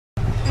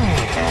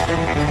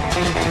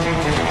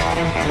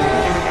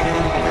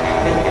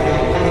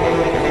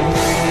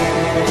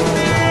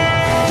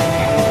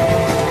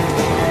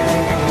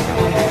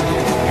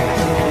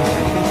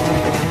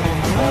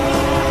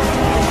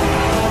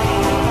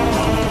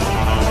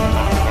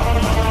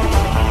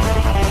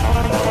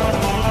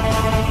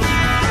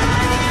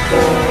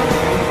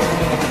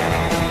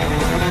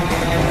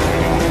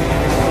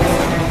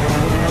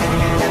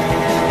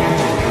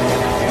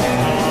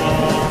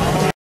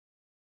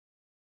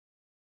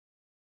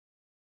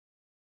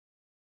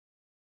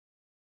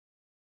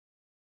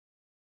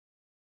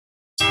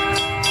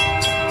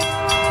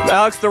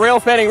Alex the Rail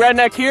Fanning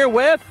Redneck here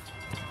with...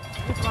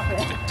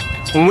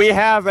 We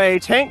have a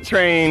tank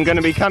train going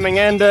to be coming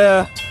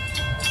into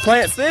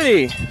Plant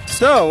City.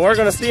 So we're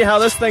going to see how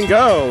this thing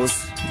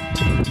goes.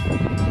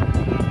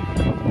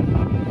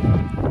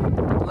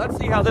 Let's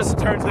see how this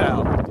turns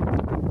out.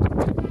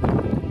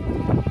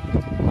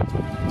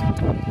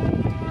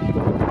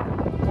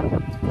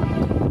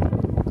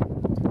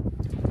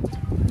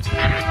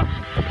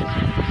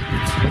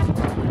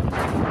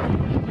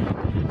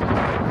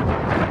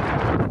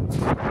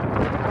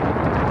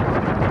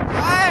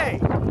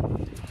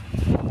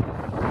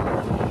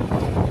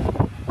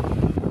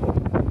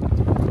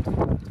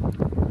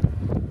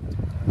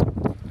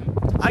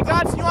 I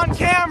got you on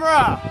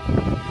camera!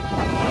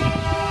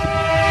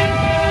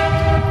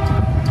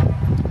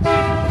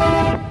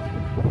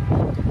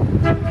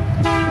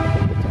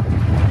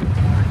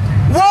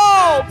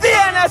 Whoa!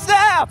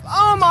 BNSF!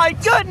 Oh my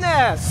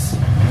goodness!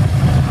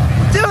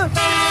 Dude!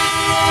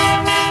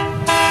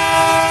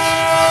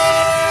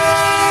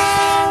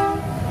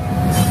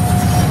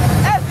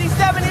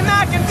 SD70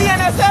 Mac and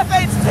BNSF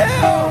H2!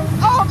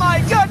 Oh my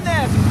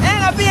goodness!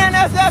 And a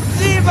BNSF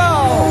Zevo!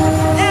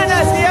 And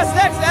a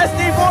CSX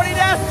SD40-3!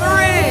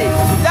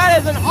 That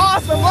is an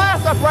awesome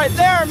blast up right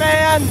there,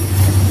 man!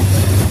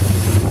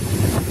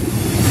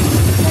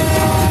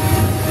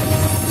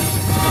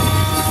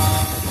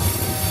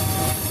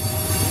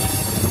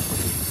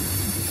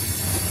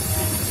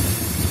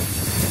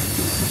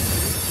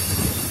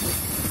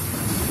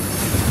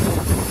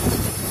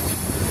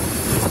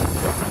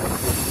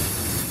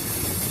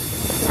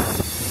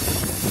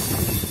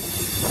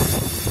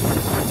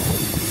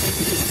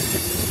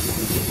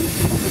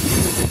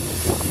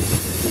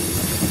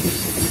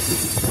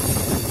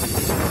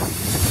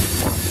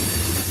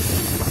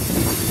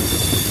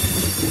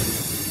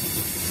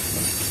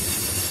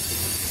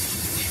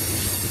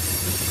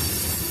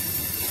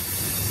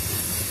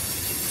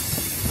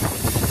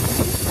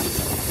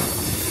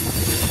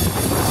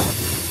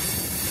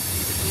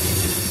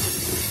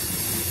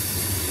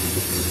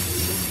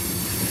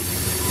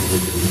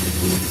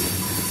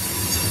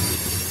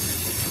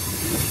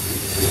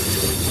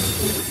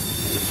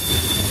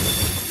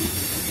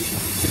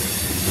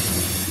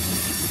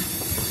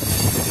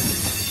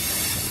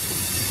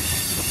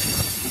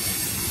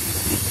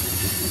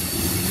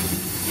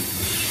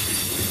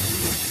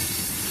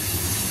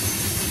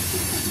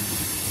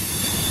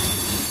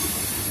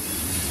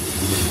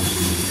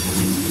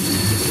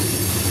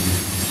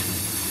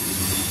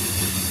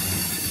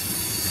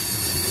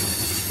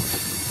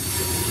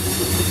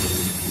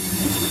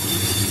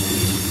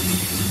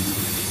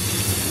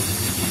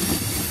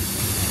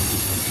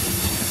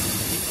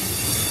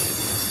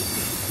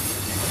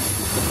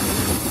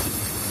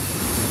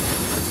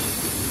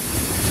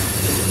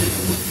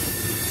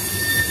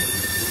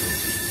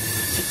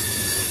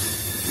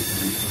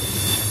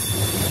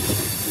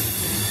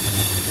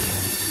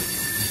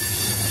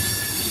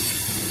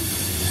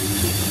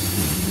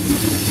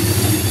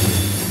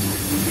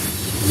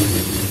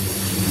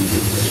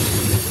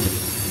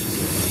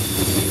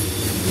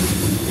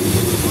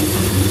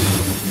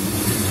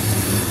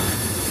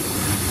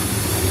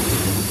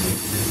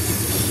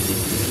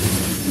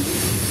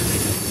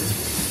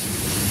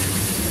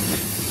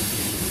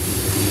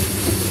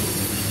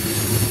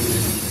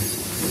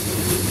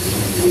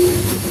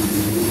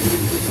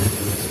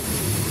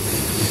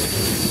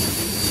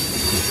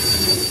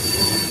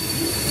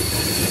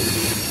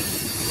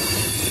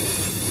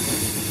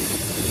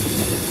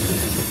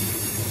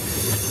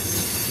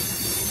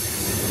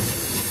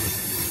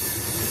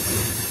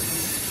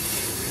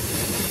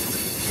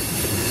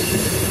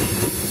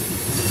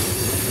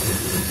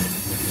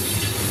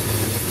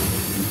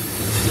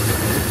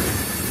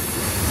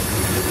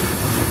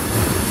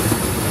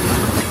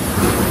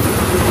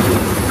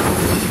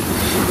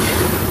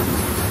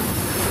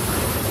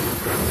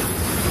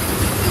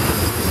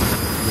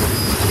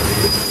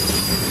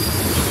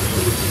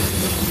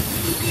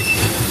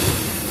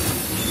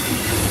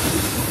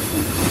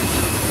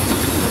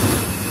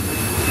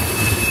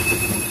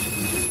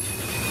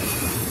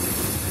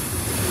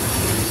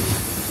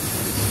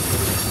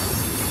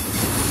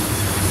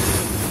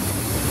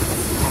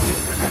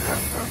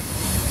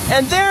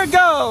 And there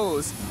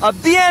goes a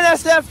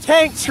BNSF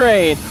tank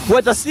train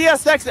with a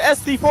CSX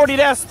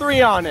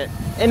SD40-3 on it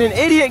and an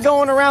idiot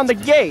going around the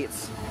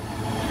gates.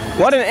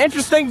 What an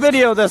interesting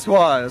video this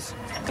was.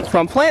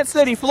 From Plant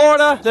City,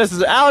 Florida, this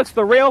is Alex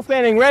the Rail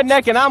Fanning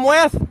Redneck, and I'm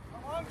with...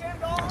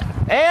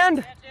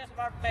 And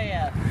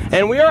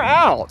we are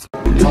out.